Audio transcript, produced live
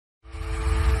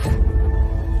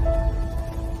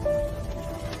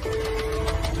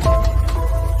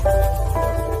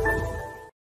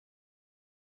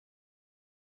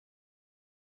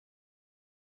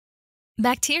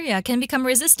Bacteria can become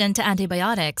resistant to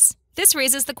antibiotics. This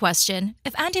raises the question,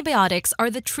 if antibiotics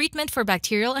are the treatment for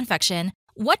bacterial infection,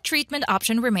 what treatment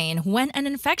option remain when an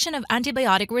infection of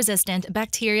antibiotic-resistant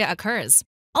bacteria occurs?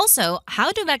 Also,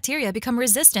 how do bacteria become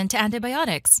resistant to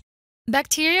antibiotics?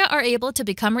 Bacteria are able to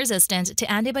become resistant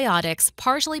to antibiotics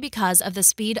partially because of the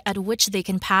speed at which they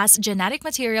can pass genetic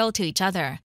material to each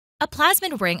other. A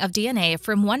plasmid ring of DNA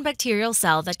from one bacterial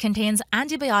cell that contains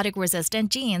antibiotic-resistant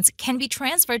genes can be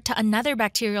transferred to another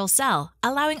bacterial cell,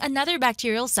 allowing another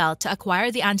bacterial cell to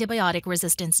acquire the antibiotic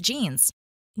resistance genes.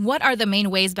 What are the main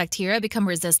ways bacteria become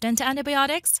resistant to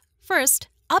antibiotics? First,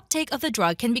 uptake of the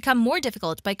drug can become more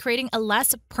difficult by creating a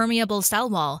less permeable cell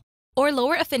wall or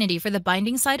lower affinity for the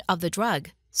binding site of the drug.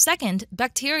 Second,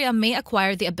 bacteria may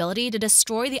acquire the ability to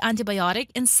destroy the antibiotic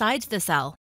inside the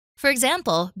cell. For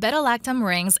example, beta-lactam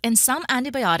rings in some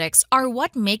antibiotics are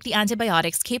what make the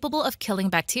antibiotics capable of killing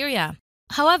bacteria.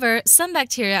 However, some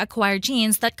bacteria acquire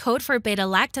genes that code for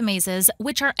beta-lactamases,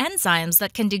 which are enzymes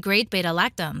that can degrade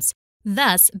beta-lactams.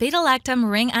 Thus, beta-lactam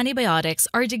ring antibiotics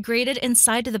are degraded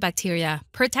inside the bacteria,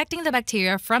 protecting the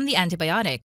bacteria from the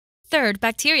antibiotic. Third,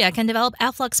 bacteria can develop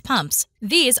efflux pumps.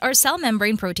 These are cell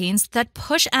membrane proteins that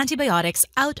push antibiotics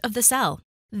out of the cell.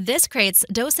 This creates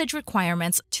dosage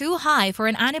requirements too high for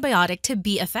an antibiotic to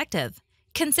be effective.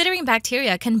 Considering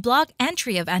bacteria can block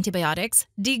entry of antibiotics,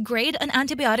 degrade an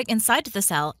antibiotic inside the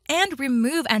cell, and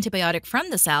remove antibiotic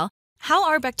from the cell, how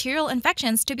are bacterial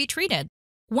infections to be treated?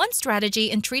 One strategy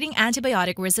in treating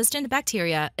antibiotic-resistant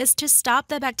bacteria is to stop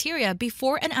the bacteria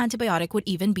before an antibiotic would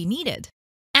even be needed.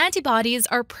 Antibodies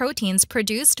are proteins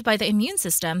produced by the immune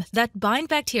system that bind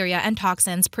bacteria and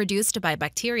toxins produced by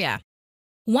bacteria.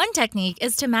 One technique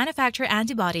is to manufacture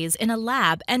antibodies in a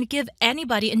lab and give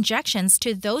antibody injections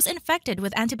to those infected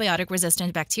with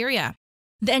antibiotic-resistant bacteria.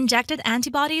 The injected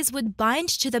antibodies would bind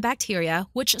to the bacteria,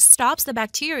 which stops the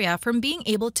bacteria from being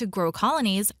able to grow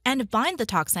colonies and bind the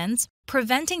toxins,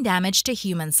 preventing damage to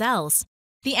human cells.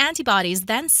 The antibodies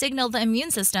then signal the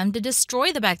immune system to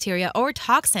destroy the bacteria or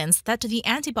toxins that the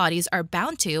antibodies are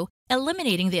bound to,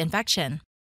 eliminating the infection.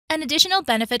 An additional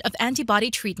benefit of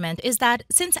antibody treatment is that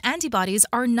since antibodies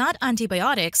are not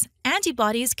antibiotics,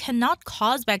 antibodies cannot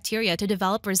cause bacteria to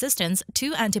develop resistance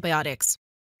to antibiotics.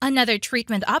 Another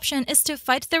treatment option is to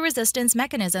fight the resistance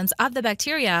mechanisms of the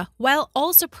bacteria while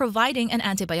also providing an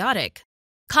antibiotic.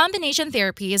 Combination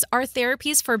therapies are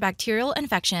therapies for bacterial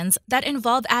infections that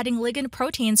involve adding ligand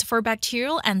proteins for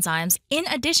bacterial enzymes in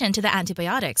addition to the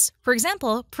antibiotics. For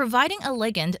example, providing a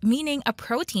ligand, meaning a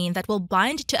protein that will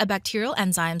bind to a bacterial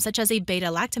enzyme such as a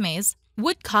beta-lactamase,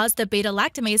 would cause the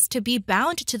beta-lactamase to be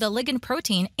bound to the ligand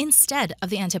protein instead of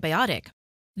the antibiotic.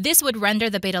 This would render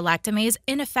the beta-lactamase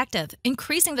ineffective,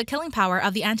 increasing the killing power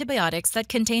of the antibiotics that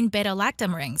contain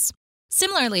beta-lactam rings.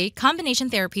 Similarly, combination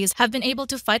therapies have been able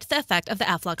to fight the effect of the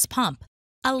efflux pump.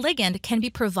 A ligand can be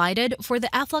provided for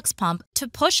the efflux pump to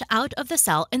push out of the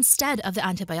cell instead of the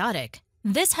antibiotic.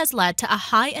 This has led to a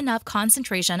high enough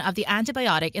concentration of the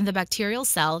antibiotic in the bacterial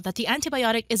cell that the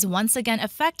antibiotic is once again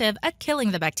effective at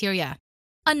killing the bacteria.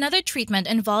 Another treatment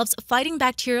involves fighting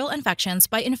bacterial infections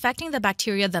by infecting the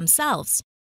bacteria themselves.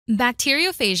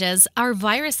 Bacteriophages are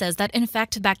viruses that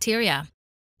infect bacteria.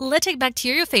 Lytic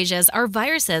bacteriophages are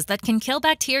viruses that can kill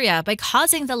bacteria by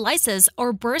causing the lysis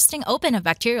or bursting open of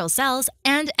bacterial cells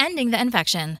and ending the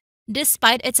infection.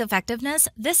 Despite its effectiveness,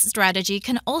 this strategy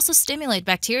can also stimulate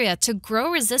bacteria to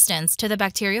grow resistance to the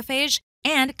bacteriophage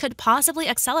and could possibly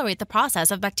accelerate the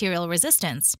process of bacterial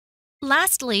resistance.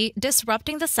 Lastly,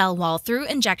 disrupting the cell wall through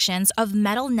injections of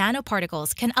metal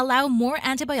nanoparticles can allow more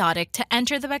antibiotic to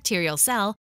enter the bacterial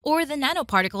cell, or the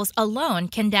nanoparticles alone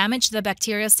can damage the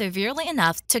bacteria severely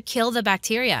enough to kill the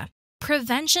bacteria.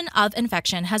 Prevention of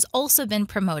infection has also been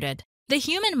promoted. The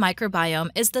human microbiome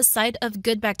is the site of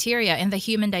good bacteria in the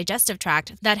human digestive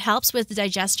tract that helps with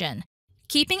digestion.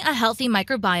 Keeping a healthy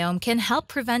microbiome can help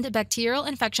prevent bacterial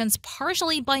infections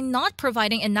partially by not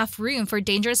providing enough room for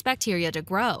dangerous bacteria to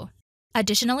grow.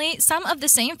 Additionally, some of the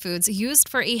same foods used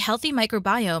for a healthy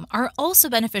microbiome are also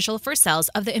beneficial for cells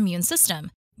of the immune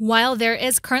system. While there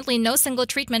is currently no single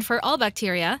treatment for all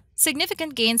bacteria,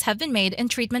 significant gains have been made in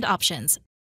treatment options.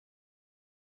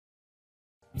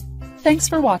 Thanks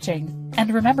for watching,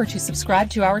 and remember to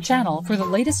subscribe to our channel for the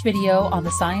latest video on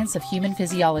the science of human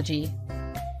physiology.